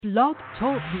Blog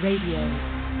Talk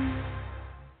Radio.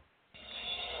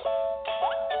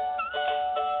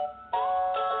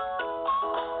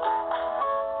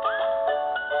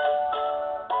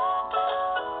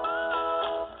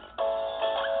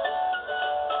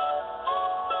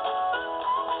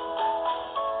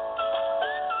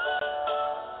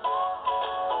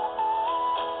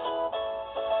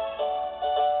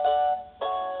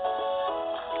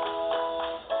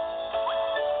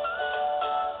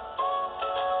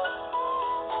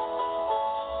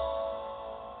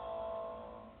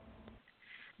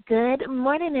 Good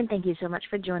morning, and thank you so much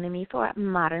for joining me for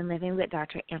Modern Living with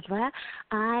Dr. Angela.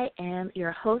 I am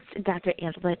your host, Dr.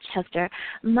 Angela Chester.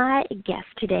 My guest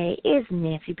today is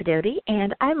Nancy Pidutti,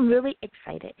 and I'm really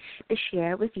excited to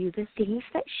share with you the things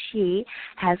that she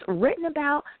has written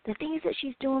about, the things that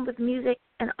she's doing with music,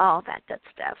 and all that good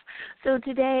stuff. So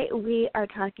today we are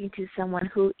talking to someone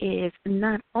who is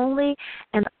not only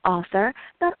an author,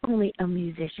 not only a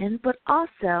musician, but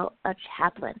also a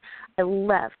chaplain. I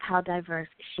love how diverse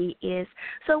she is.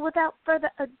 So without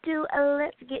further ado,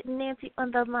 let's get Nancy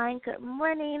on the line. Good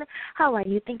morning. How are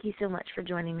you? Thank you so much for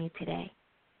joining me today.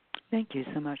 Thank you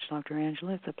so much, Dr.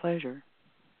 Angela. It's a pleasure.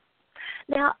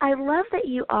 Now, I love that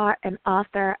you are an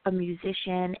author, a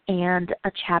musician, and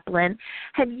a chaplain.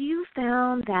 Have you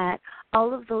found that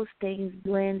all of those things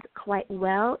blend quite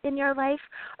well in your life,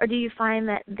 or do you find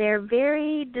that they're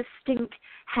very distinct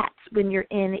hats when you're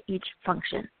in each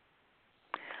function?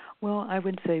 Well, I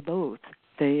would say both.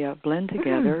 They blend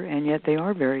together, and yet they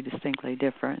are very distinctly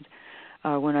different.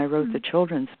 When I wrote the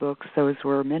children's books, those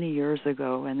were many years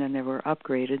ago, and then they were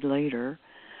upgraded later.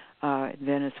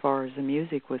 Then as far as the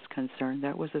music was concerned,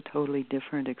 that was a totally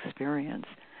different experience.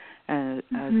 And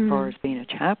as far as being a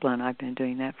chaplain, I've been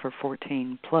doing that for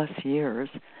 14-plus years.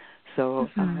 So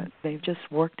they've just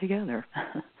worked together.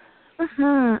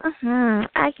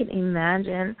 I can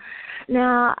imagine.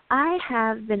 Now, I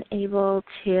have been able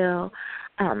to,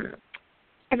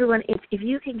 everyone, if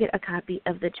you can get a copy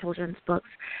of the children's books,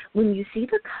 when you see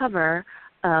the cover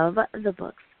of the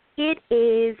books, it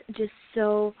is just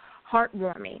so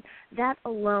heartwarming. That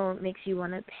alone makes you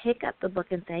want to pick up the book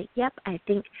and say, yep, I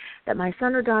think that my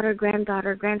son or daughter,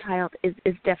 granddaughter, grandchild is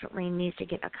definitely needs to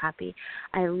get a copy.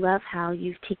 I love how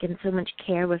you've taken so much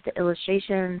care with the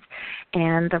illustrations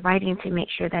and the writing to make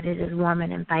sure that it is warm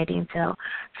and inviting. So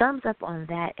thumbs up on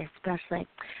that especially.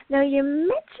 Now, you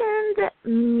mentioned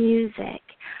music.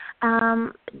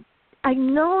 I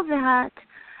know that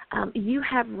you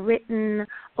have written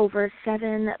over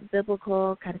 7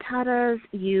 biblical cantatas.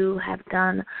 You have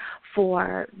done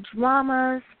 4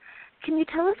 dramas. Can you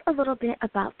tell us a little bit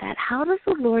about that? How does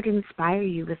the Lord inspire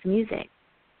you with music?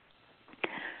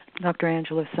 Dr.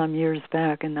 Angela, some years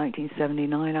back in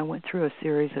 1979, I went through a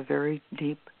series of very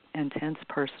deep, intense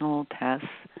personal tests,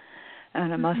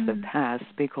 and I must have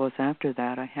passed because after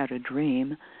that I had a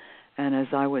dream. And as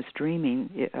I was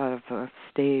dreaming of a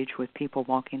stage with people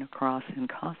walking across in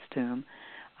costume,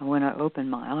 when I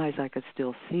opened my eyes, I could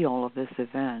still see all of this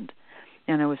event.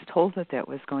 And I was told that that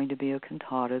was going to be a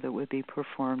cantata that would be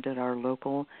performed at our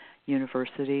local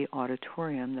university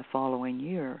auditorium the following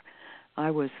year. I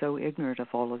was so ignorant of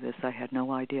all of this, I had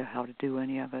no idea how to do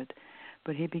any of it.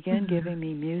 But he began giving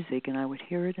me music, and I would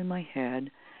hear it in my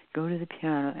head, go to the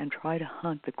piano, and try to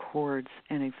hunt the chords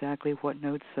and exactly what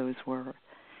notes those were.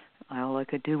 All I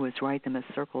could do was write them as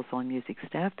circles on music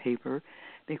staff paper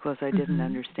because I didn't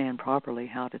understand properly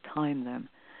how to time them.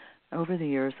 Over the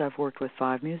years, I've worked with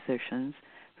 5 musicians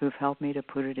who've helped me to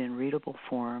put it in readable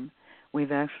form.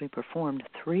 We've actually performed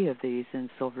 3 of these in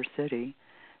Silver City.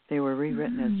 They were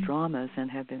rewritten as dramas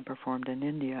and have been performed in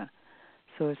India.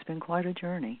 So it's been quite a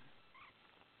journey.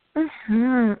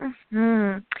 Now,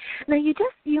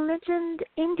 you mentioned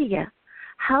India.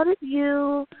 How did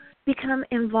you become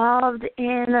involved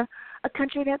in a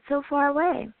country that's so far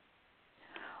away?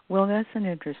 Well, that's an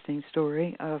interesting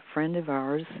story. A friend of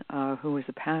ours who was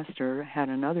a pastor had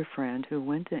another friend who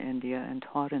went to India and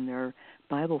taught in their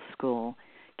Bible school,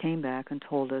 came back and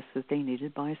told us that they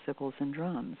needed bicycles and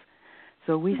drums.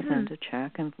 So we sent a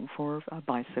check for a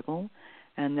bicycle,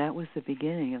 and that was the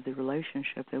beginning of the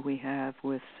relationship that we have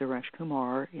with Suresh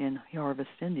Kumar in Harvest,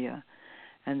 India.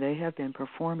 And they have been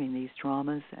performing these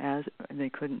dramas as they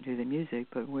couldn't do the music,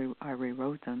 but I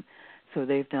rewrote them. So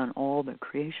they've done all the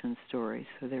creation stories.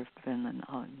 So there have been,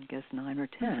 I guess, 9 or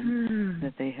 10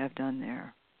 that they have done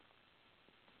there.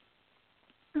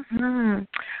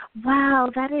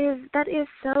 Wow, that is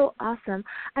so awesome.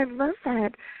 I love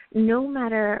that no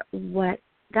matter what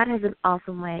God has an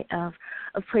awesome way of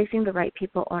placing the right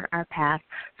people on our path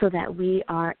so that we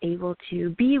are able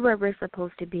to be where we're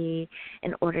supposed to be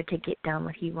in order to get done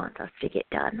what he wants us to get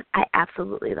done. I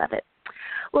absolutely love it.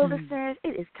 Well, listeners,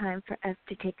 it is time for us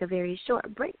to take a very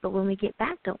short break, but when we get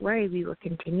back, don't worry, we will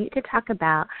continue to talk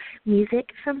about music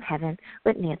from heaven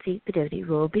with Nancy Pidutti.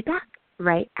 We'll be back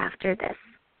right after this.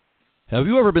 Have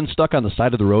you ever been stuck on the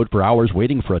side of the road for hours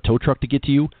waiting for a tow truck to get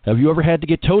to you? Have you ever had to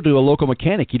get towed to a local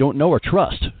mechanic you don't know or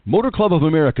trust? Motor Club of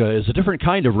America is a different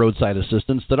kind of roadside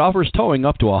assistance that offers towing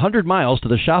up to 100 miles to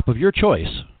the shop of your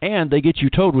choice. And they get you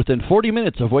towed within 40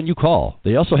 minutes of when you call.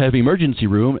 They also have emergency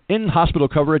room, in-hospital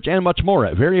coverage, and much more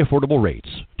at very affordable rates.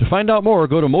 To find out more,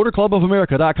 go to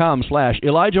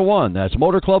motorclubofamerica.com/Elijah1. That's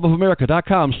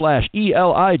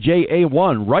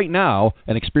motorclubofamerica.com/ELIJA1 right now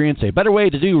and experience a better way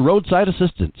to do roadside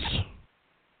assistance.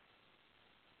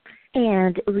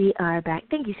 And we are back.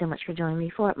 Thank you so much for joining me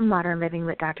for Modern Living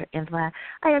with Dr. Angela.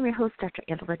 I am your host, Dr.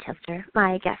 Angela Chester.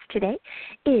 My guest today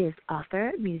is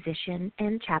author, musician,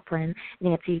 and chaplain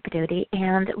Nancy Pidutti,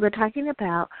 and we're talking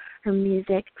about her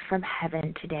music from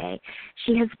heaven today.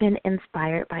 She has been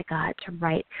inspired by God to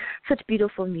write such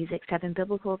beautiful music, 7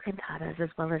 biblical cantatas as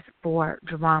well as 4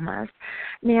 dramas.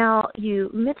 Now, you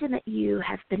mentioned that you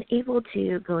have been able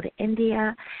to go to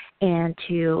India and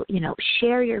to,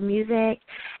 share your music,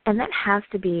 and that has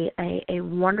to be a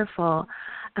wonderful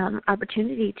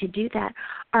opportunity to do that.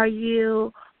 Are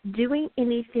you doing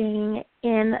anything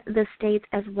in the States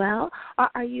as well, or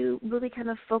are you really kind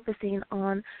of focusing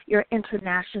on your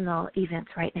international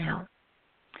events right now?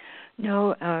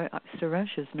 No,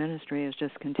 Suresh's ministry has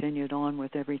just continued on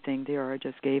with everything there. I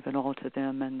just gave it all to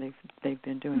them, and they've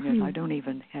been doing it. I don't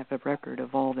even have a record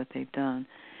of all that they've done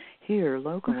here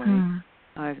locally.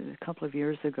 A couple of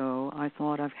years ago, I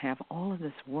thought I'd have all of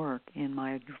this work in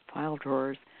my file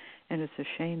drawers, and it's a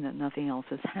shame that nothing else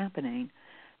is happening.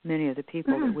 Many of the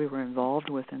people that we were involved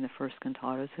with in the first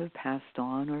cantatas have passed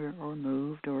on or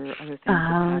moved or other things have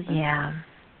happened. Yeah.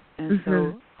 And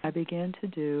so I began to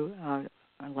do, a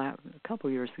couple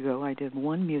of years ago, I did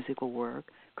one musical work,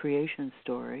 Creation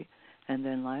Story, and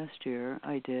then last year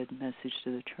I did Message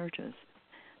to the Churches.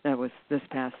 That was this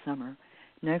past summer.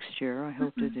 Next year I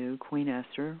hope to do Queen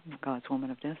Esther, God's Woman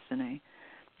of Destiny.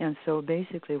 And so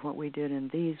basically what we did in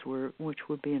these were, which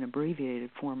would be an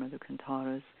abbreviated form of the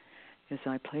cantatas, is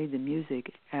I played the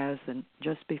music as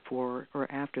just before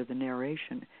or after the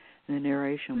narration. And the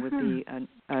narration would be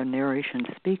a narration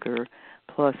speaker,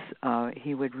 plus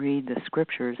he would read the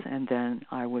scriptures, and then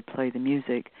I would play the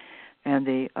music. And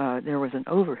there was an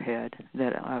overhead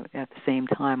that at the same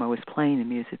time I was playing the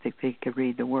music that they could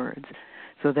read the words.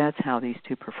 So that's how these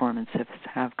 2 performances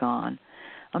have gone.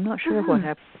 I'm not sure what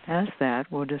happens past that.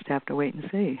 We'll just have to wait and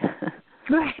see.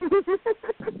 Right.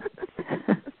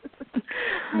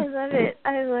 I love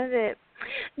it.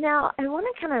 Now, I want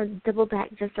to kind of double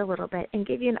back just a little bit and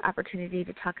give you an opportunity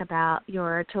to talk about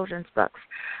your children's books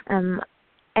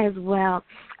as well.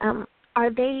 Are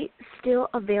they still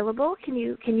available? Can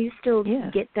you still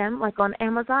get them, like on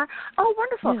Amazon? Oh,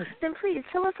 wonderful. Yes. Then please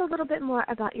tell us a little bit more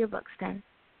about your books then.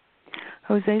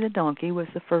 Jose the Donkey was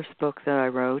the first book that I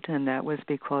wrote, and that was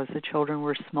because the children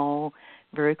were small,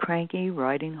 very cranky,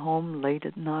 riding home late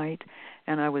at night,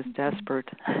 and I was desperate.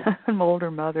 I'm an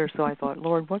older mother, so I thought,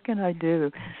 Lord, what can I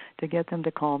do to get them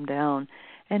to calm down?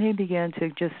 And he began to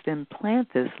just implant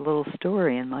this little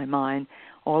story in my mind,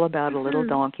 all about a little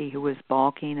donkey who was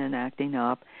balking and acting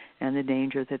up, and the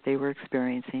danger that they were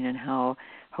experiencing, and how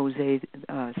Jose's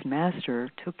master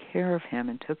took care of him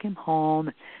and took him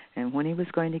home, and when he was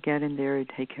going to get him there, he'd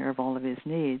take care of all of his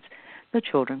needs. The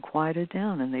children quieted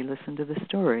down and they listened to the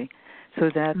story. So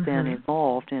that then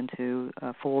evolved into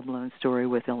a full-blown story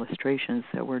with illustrations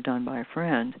that were done by a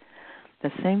friend.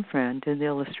 The same friend did the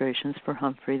illustrations for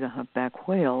Humphrey the Humpback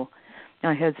Whale.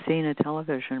 I had seen a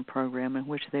television program in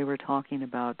which they were talking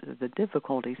about the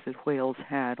difficulties that whales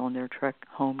had on their trek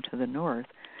home to the north.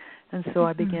 And so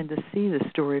I began to see the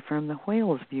story from the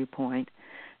whale's viewpoint.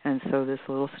 And so this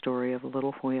little story of a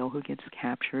little whale who gets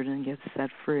captured and gets set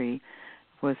free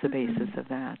was the basis of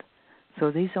that.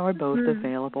 So these are both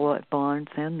available at Barnes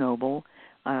and Noble,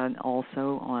 and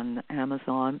also on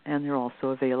Amazon, and they're also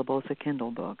available as a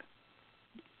Kindle book.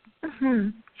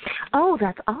 Oh,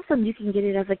 that's awesome. You can get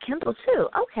it as a Kindle, too.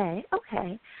 Okay.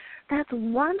 That's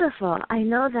wonderful. I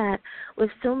know that with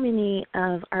so many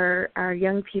of our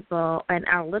young people and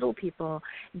our little people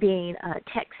being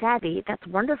tech savvy, that's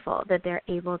wonderful that they're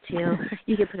able to,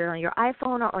 you can put it on your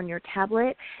iPhone or on your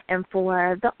tablet, and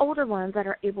for the older ones that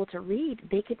are able to read,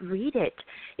 they could read it.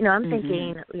 I'm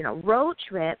thinking, road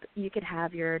trip, you could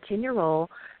have your 10-year-old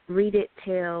read it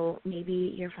to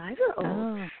maybe your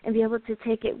 5-year-old and be able to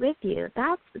take it with you.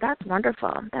 That's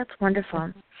wonderful. That's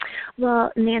wonderful.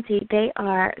 Well, Nancy, they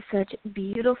are such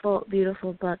beautiful,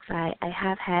 beautiful books. I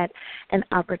have had an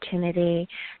opportunity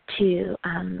to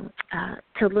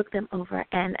look them over,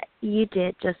 and you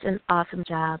did just an awesome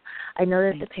job. I know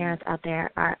that the parents out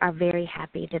there are very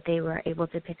happy that they were able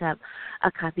to pick up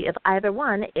a copy of either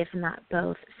one, if not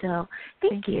both. So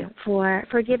thank you for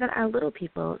giving our little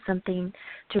people something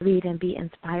to read and be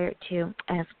inspired to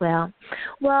as well.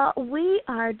 Well, we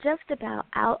are just about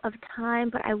out of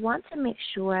time, but I want to make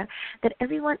sure that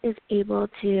everyone is able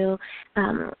to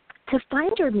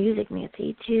find your music,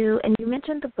 Nancy, and you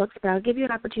mentioned the books, but I'll give you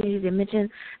an opportunity to mention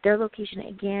their location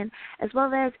again, as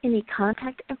well as any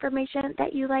contact information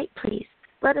that you like. Please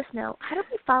let us know. How do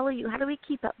we follow you? How do we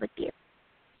keep up with you?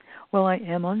 Well, I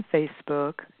am on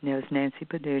Facebook as Nancy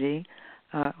Pidutti.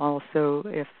 Also,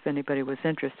 if anybody was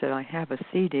interested, I have a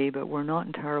CD, but we're not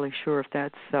entirely sure if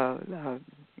that's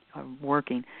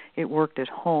working. It worked at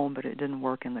home, but it didn't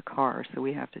work in the car, so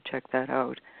we have to check that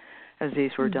out, as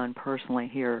these were done personally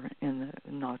here,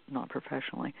 not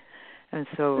professionally. And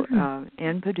so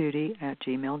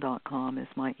npidutti@gmail.com is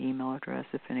my email address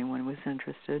if anyone was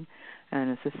interested.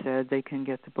 And as I said, they can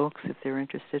get the books if they're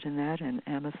interested in that in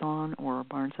Amazon or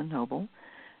Barnes & Noble.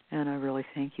 And I really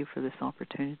thank you for this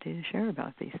opportunity to share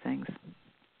about these things.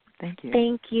 Thank you.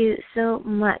 Thank you so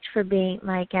much for being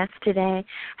my guest today.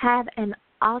 Have an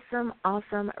awesome,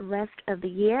 awesome rest of the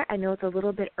year. I know it's a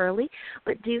little bit early,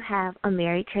 but do have a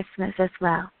Merry Christmas as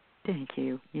well. Thank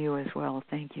you. You as well.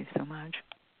 Thank you so much.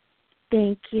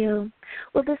 Thank you.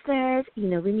 Well, listeners,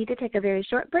 we need to take a very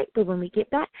short break, but when we get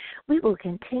back, we will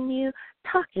continue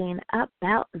talking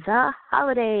about the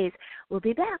holidays. We'll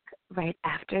be back right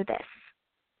after this.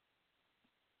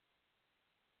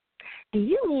 Do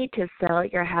you need to sell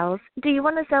your house? Do you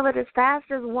want to sell it as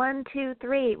fast as 1, 2,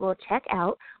 3? Well, check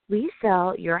out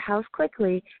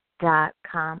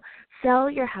WeSellYourHouseQuickly.com. Sell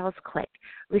your house quick.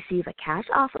 Receive a cash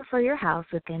offer for your house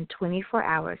within 24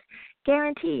 hours,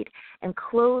 guaranteed, and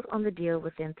close on the deal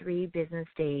within 3 business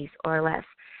days or less.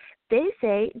 They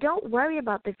say don't worry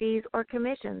about the fees or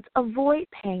commissions. Avoid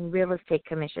paying real estate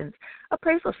commissions,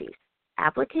 appraisal fees,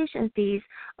 application fees,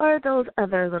 or those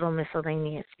other little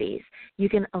miscellaneous fees. You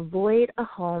can avoid a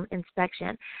home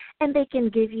inspection, and they can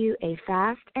give you a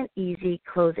fast and easy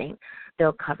closing.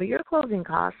 They'll cover your closing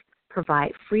costs,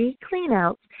 provide free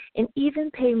cleanouts, and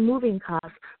even pay moving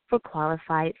costs for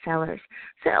qualified sellers.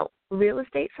 So, real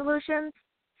estate solutions,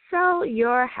 sell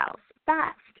your house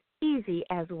fast, easy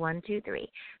as 1, 2, 3.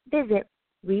 Visit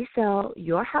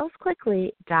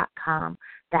WeSellYourHouseQuickly.com.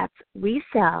 That's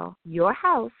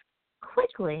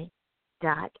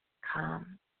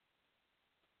WeSellYourHouseQuickly.com.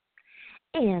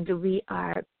 And we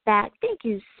are back. Thank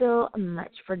you so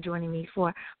much for joining me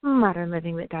for Modern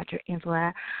Living with Dr.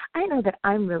 Angela. I know that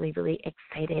I'm really, really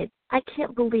excited. I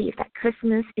can't believe that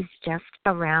Christmas is just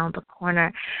around the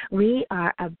corner. We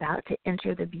are about to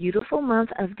enter the beautiful month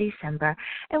of December,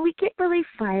 and we get really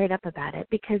fired up about it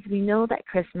because we know that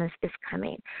Christmas is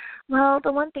coming. Well,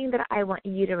 the one thing that I want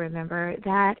you to remember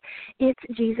that it's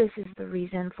Jesus is the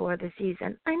reason for the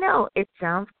season. I know it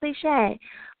sounds cliche,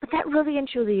 but that really and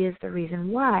truly is the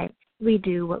reason why we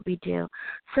do what we do.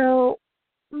 So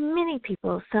many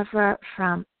people suffer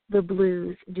from the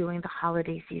blues during the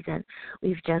holiday season.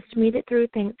 We've just made it through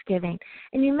Thanksgiving,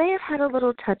 and you may have had a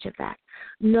little touch of that.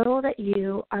 Know that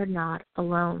you are not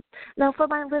alone. Now, for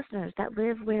my listeners that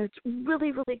live where it's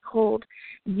really, really cold,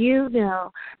 you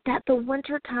know that the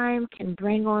winter time can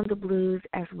bring on the blues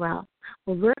as well.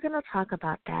 Well, we're going to talk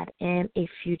about that in a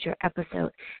future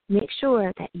episode. Make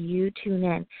sure that you tune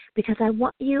in because I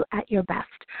want you at your best.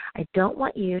 I don't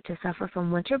want you to suffer from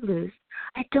winter blues.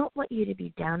 I don't want you to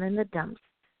be down in the dumps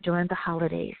during the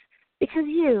holidays because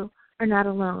you are not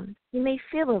alone. You may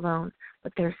feel alone,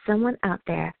 but there's someone out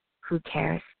there who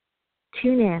cares.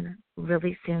 Tune in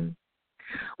really soon.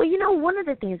 Well, one of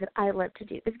the things that I love to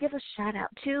do is give a shout-out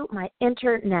to my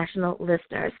international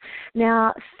listeners.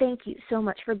 Now, thank you so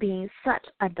much for being such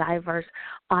a diverse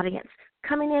audience.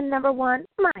 Coming in number 1,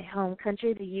 my home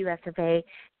country, the U.S. of A.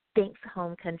 Thanks,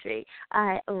 home country.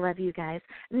 I love you guys.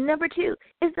 Number 2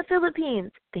 is the Philippines.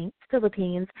 Thanks,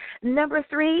 Philippines. Number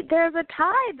 3, there's a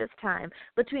tie this time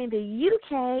between the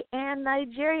UK and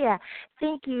Nigeria.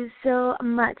 Thank you so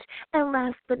much. And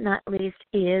last but not least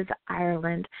is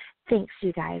Ireland. Thanks,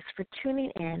 you guys, for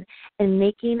tuning in and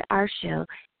making our show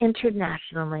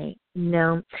internationally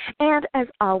known. And as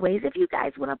always, if you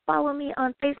guys want to follow me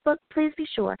on Facebook, please be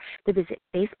sure to visit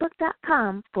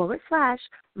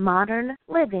facebook.com/Modern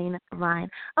Living Line.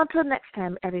 Until next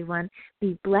time, everyone,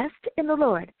 be blessed in the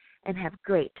Lord and have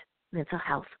great mental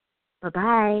health.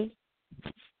 Bye-bye.